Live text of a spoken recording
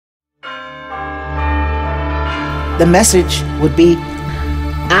The message would be,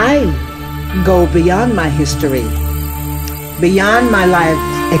 I go beyond my history, beyond my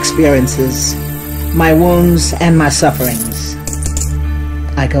life experiences, my wounds and my sufferings.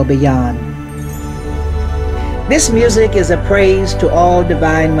 I go beyond. This music is a praise to all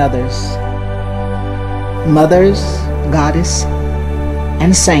divine mothers, goddess,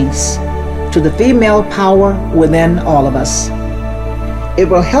 and saints, to the female power within all of us. It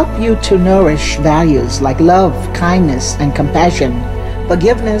will help you to nourish values like love, kindness, and compassion,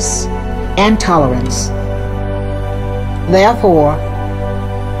 forgiveness, and tolerance. Therefore,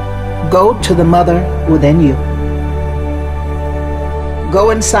 go to the mother within you. Go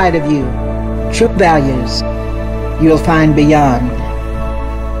inside of you. True values you'll find beyond.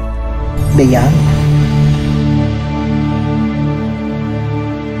 Beyond.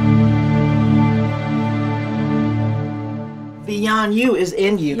 Beyond you is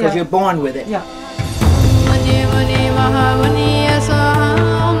in you, because you're born with it. Yeah.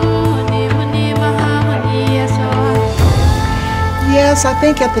 Yes, I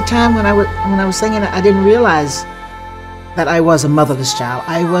think at the time when I was singing it, I didn't realize that I was a motherless child.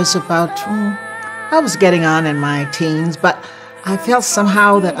 I was getting on in my teens, but I felt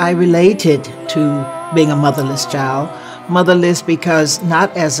somehow that I related to being a motherless child. Motherless because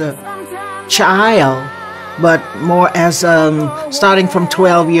not as a child, but more as starting from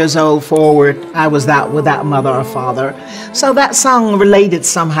 12 years old forward, I was without mother or father. So that song related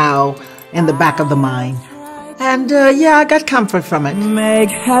somehow in the back of the mind. And yeah, I got comfort from it. Make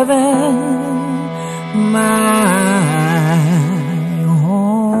heaven my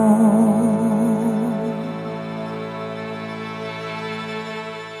home.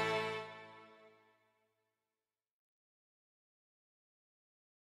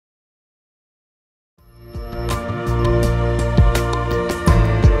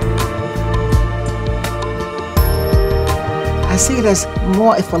 I see it as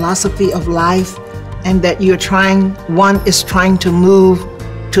more a philosophy of life, and that one is trying to move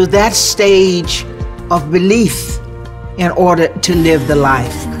to that stage of belief in order to live the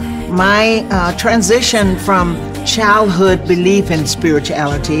life. My transition from childhood belief in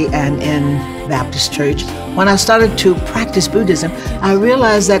spirituality and in Baptist church, when I started to practice Buddhism, I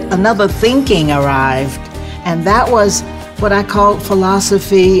realized that another thinking arrived, and that was what I call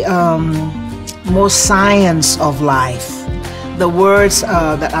philosophy, more science of life. The words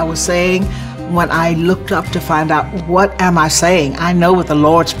that I was saying, when I looked up to find out what am I saying, I know with the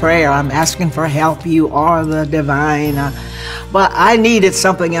Lord's Prayer, I'm asking for help, you are the divine. But I needed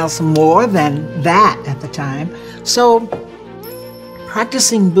something else more than that at the time. So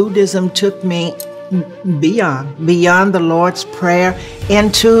practicing Buddhism took me beyond the Lord's Prayer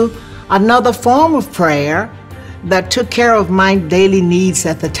into another form of prayer that took care of my daily needs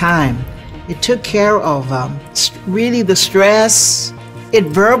at the time. It took care of really the stress. It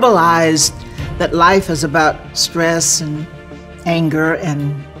verbalized that life is about stress and anger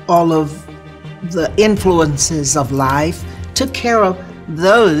and all of the influences of life. Took care of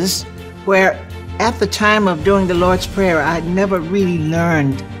those where at the time of doing the Lord's Prayer, I'd never really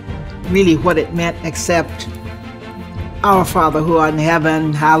learned really what it meant except Our Father who art in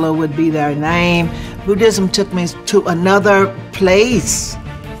heaven, hallowed be thy name. Buddhism took me to another place,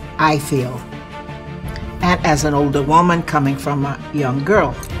 I feel, and as an older woman coming from a young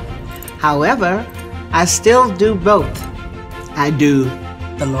girl. However, I still do both. I do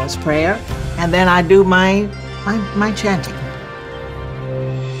the Lord's Prayer, and then I do my chanting.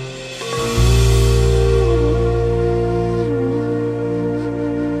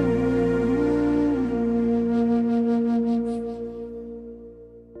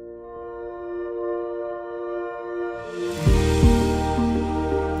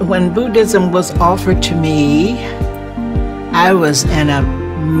 When Buddhism was offered to me, I was in a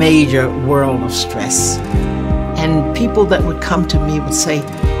major world of stress. And people that would come to me would say,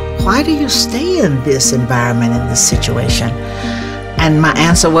 why do you stay in this environment, in this situation? And my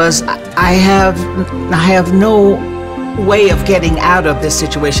answer was, I have no way of getting out of this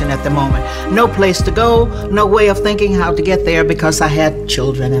situation at the moment. No place to go, no way of thinking how to get there because I had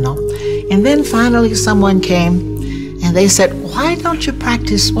children and all. And then finally someone came and they said, why don't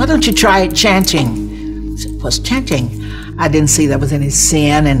you try chanting? I said, what's chanting? I didn't see there was any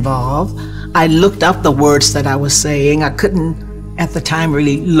sin involved. I looked up the words that I was saying. I couldn't at the time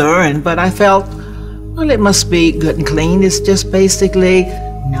really learn, but I felt, well, it must be good and clean. It's just basically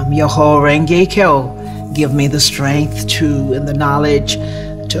Nam Myoho Renge Kyo. Give me the strength and the knowledge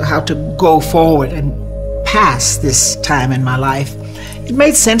to how to go forward and pass this time in my life. It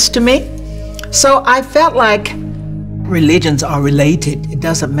made sense to me. So I felt like religions are related. It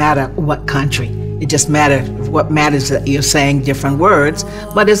doesn't matter what country. It just matters What matters is that you're saying different words,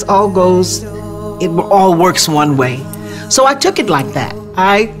 but it all works one way. So I took it like that.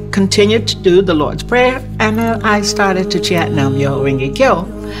 I continued to do the Lord's Prayer, and then I started to chant Nam Myoho Renge Kyo,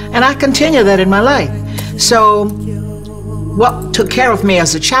 and I continue that in my life. So what took care of me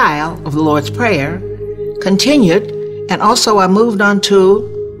as a child of the Lord's Prayer continued, and also I moved on to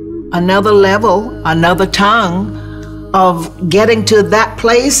another level, another tongue of getting to that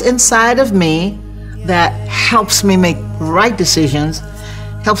place inside of me that helps me make right decisions,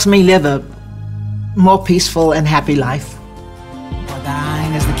 helps me live a more peaceful and happy life. For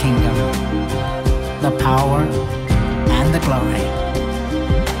thine is the kingdom, the power, and the glory,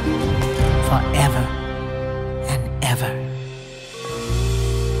 forever and ever.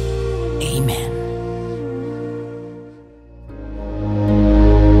 Amen.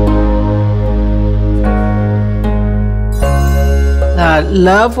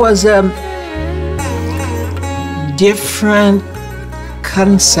 Love was a different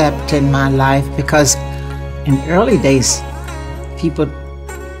concept in my life, because in early days, people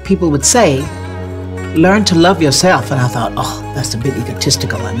would say, learn to love yourself. And I thought, oh, that's a bit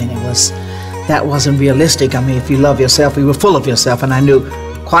egotistical. I mean, that wasn't realistic. I mean, if you love yourself, you were full of yourself. And I knew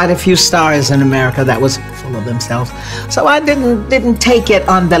quite a few stars in America that was full of themselves. So I didn't take it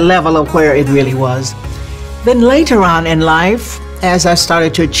on the level of where it really was. Then later on in life, as I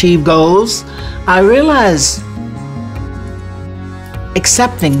started to achieve goals, I realized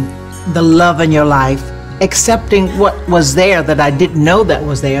accepting the love in your life, accepting what was there that I didn't know that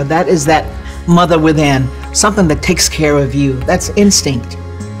was there, that is that mother within, something that takes care of you. That's instinct,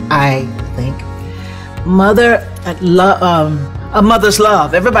 I think. A mother's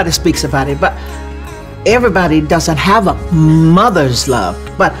love, everybody speaks about it, but everybody doesn't have a mother's love.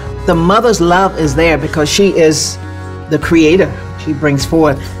 But the mother's love is there because she is the creator. She brings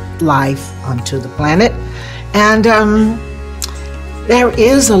forth life onto the planet. And there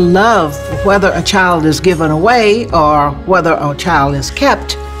is a love, whether a child is given away or whether a child is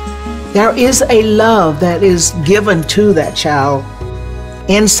kept. There is a love that is given to that child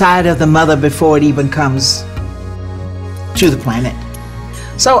inside of the mother before it even comes to the planet.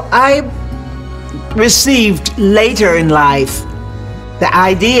 So I received later in life the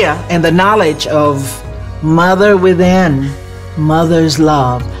idea and the knowledge of mother within, mother's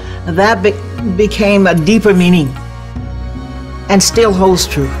love. That became a deeper meaning and still holds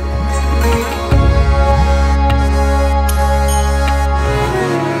true.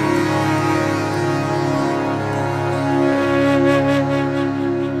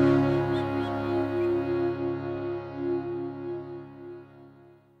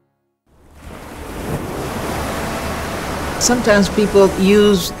 Sometimes people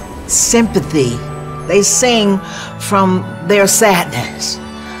use sympathy. They sing from their sadness.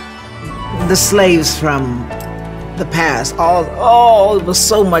 The slaves from the past, it was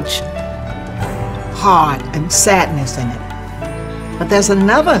so much heart and sadness in it. But there's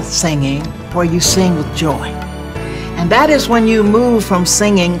another singing where you sing with joy. And that is when you move from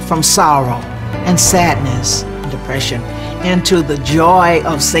singing from sorrow and sadness, depression, into the joy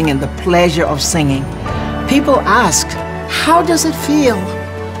of singing, the pleasure of singing. People ask, how does it feel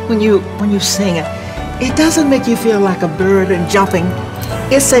when you sing it? It doesn't make you feel like a bird and jumping.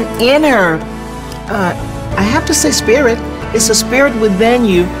 It's an inner, I have to say spirit. It's a spirit within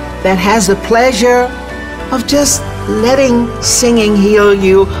you that has the pleasure of just letting singing heal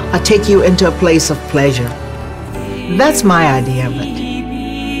you or take you into a place of pleasure. That's my idea of it.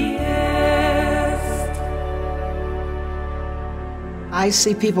 I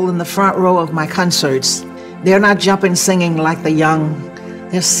see people in the front row of my concerts. They're not jumping, singing like the young.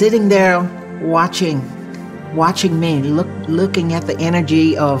 They're sitting there watching me, looking at the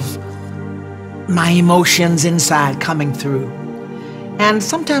energy of my emotions inside coming through. And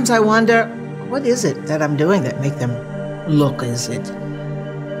sometimes I wonder, what is it that I'm doing that make them look? Is it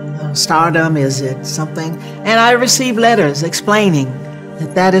stardom? Is it something? And I receive letters explaining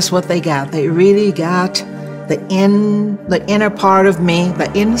that is what they got. They really got the inner part of me,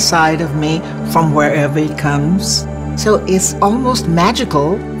 the inside of me, from wherever it comes. So it's almost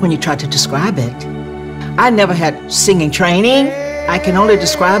magical when you try to describe it. I never had singing training. I can only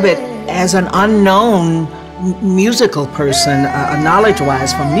describe it as an unknown musical person,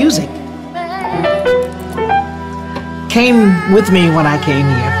 knowledge-wise from music. Came with me when I came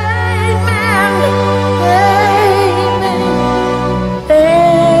here.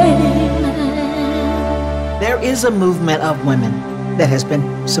 There is a movement of women that has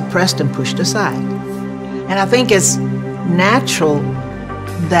been suppressed and pushed aside. And I think it's natural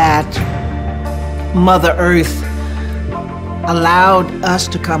that Mother Earth allowed us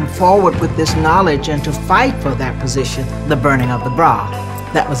to come forward with this knowledge and to fight for that position, the burning of the bra.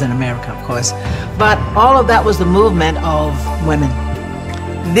 That was in America, of course. But all of that was the movement of women.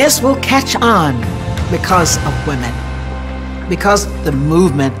 This will catch on because of women, because the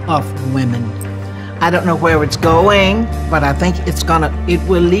movement of women. I don't know where it's going, but I think it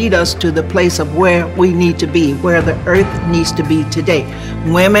will lead us to the place of where we need to be, where the earth needs to be today.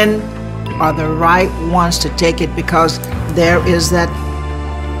 Women are the right ones to take it, because there is that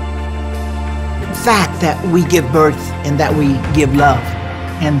fact that we give birth and that we give love,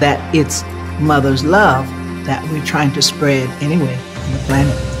 and that it's mother's love that we're trying to spread anyway on the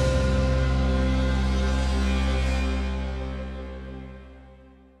planet.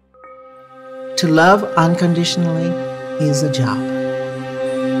 To love unconditionally is a job.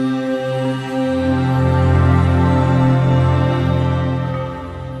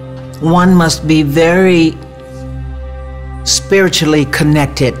 One must be very spiritually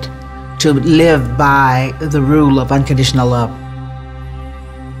connected to live by the rule of unconditional love.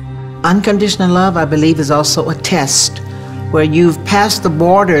 Unconditional love, I believe, is also a test where you've passed the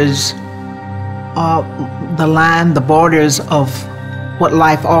borders of the line, the borders of what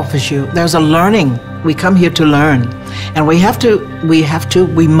life offers you. There's a learning. We come here to learn, and we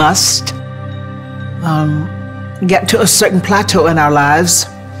must get to a certain plateau in our lives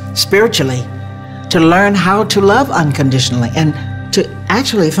spiritually to learn how to love unconditionally and to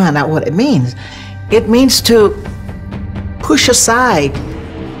actually find out what it means. It means to push aside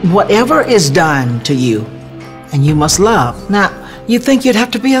whatever is done to you, and you must love. Now, you think you'd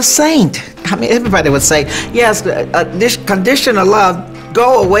have to be a saint. I mean, everybody would say, yes, this conditional love,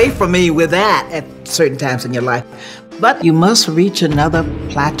 go away from me with that at certain times in your life. But you must reach another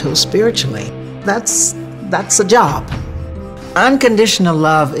plateau spiritually. That's a job. Unconditional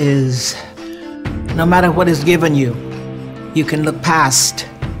love is, no matter what is given you, you can look past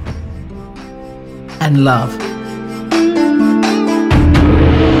and love.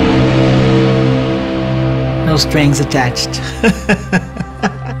 No strings attached.